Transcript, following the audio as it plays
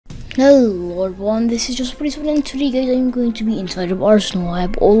Hello everyone, this is just pretty and today guys I'm going to be inside of Arsenal. I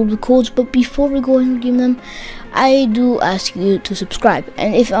have all of the codes, but before we go and redeem them, I do ask you to subscribe.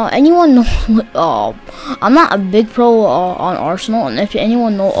 And if anyone knows, I'm not a big pro on Arsenal, and if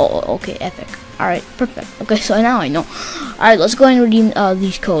anyone knows, okay, epic. Alright, perfect. Okay, so now I know. Alright, let's go and redeem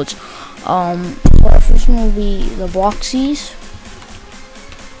these codes. Our first one will be the Boxies.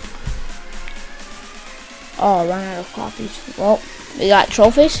 Oh, ran out of copies. Well, we got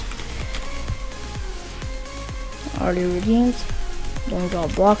trophies. Already redeemed. Then we got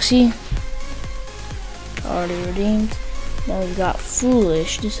Boxy. Already redeemed. Then we got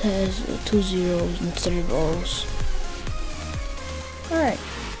Foolish. This has 2 zeros instead of O's. Alright.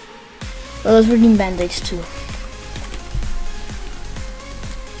 Well, let's redeem Band-Aids too.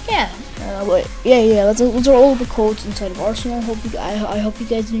 Yeah. Wait. Yeah. Those are all the codes inside of Arsenal. I hope you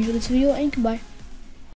guys enjoyed this video, and goodbye.